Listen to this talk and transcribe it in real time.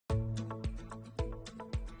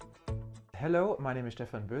Hello, my name is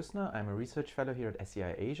Stefan Bößner. I'm a research fellow here at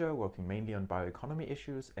SEI Asia, working mainly on bioeconomy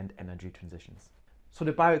issues and energy transitions. So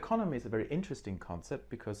the bioeconomy is a very interesting concept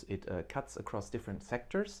because it cuts across different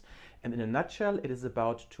sectors, and in a nutshell it is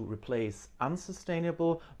about to replace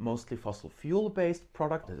unsustainable, mostly fossil fuel based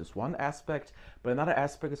products. That is one aspect, but another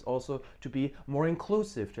aspect is also to be more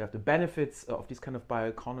inclusive, to have the benefits of this kind of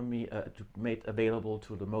bioeconomy to made available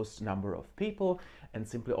to the most number of people, and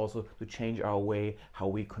simply also to change our way how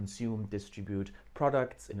we consume, distribute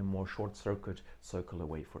products in a more short circuit, circular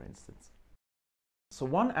way, for instance. So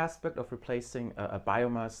one aspect of replacing a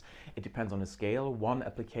biomass, it depends on the scale. One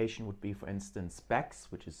application would be, for instance, BECCS,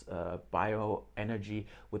 which is bioenergy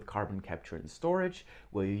with carbon capture and storage,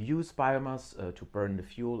 where you use biomass to burn the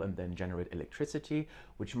fuel and then generate electricity,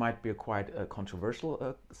 which might be a quite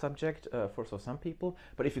controversial subject for some people.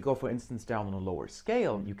 But if you go, for instance, down on a lower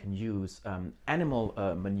scale, you can use animal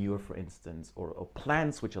manure, for instance, or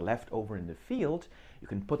plants which are left over in the field. You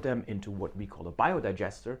can put them into what we call a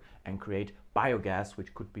biodigester and create biogas,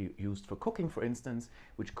 which could be used for cooking, for instance,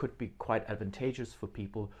 which could be quite advantageous for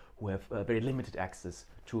people who have very limited access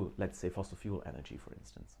to, let's say, fossil fuel energy, for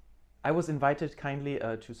instance. I was invited kindly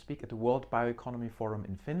to speak at the World BioEconomy Forum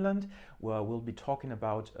in Finland, where we'll be talking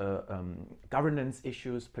about governance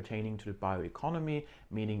issues pertaining to the bioeconomy,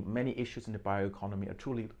 meaning many issues in the bioeconomy are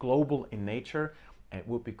truly global in nature. And it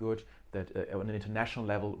would be good that on an international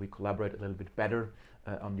level we collaborate a little bit better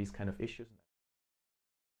on these kind of issues.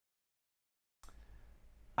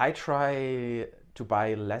 I try to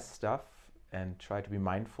buy less stuff and try to be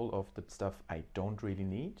mindful of the stuff I don't really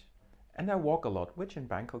need. And I walk a lot, which in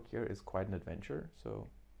Bangkok here is quite an adventure. So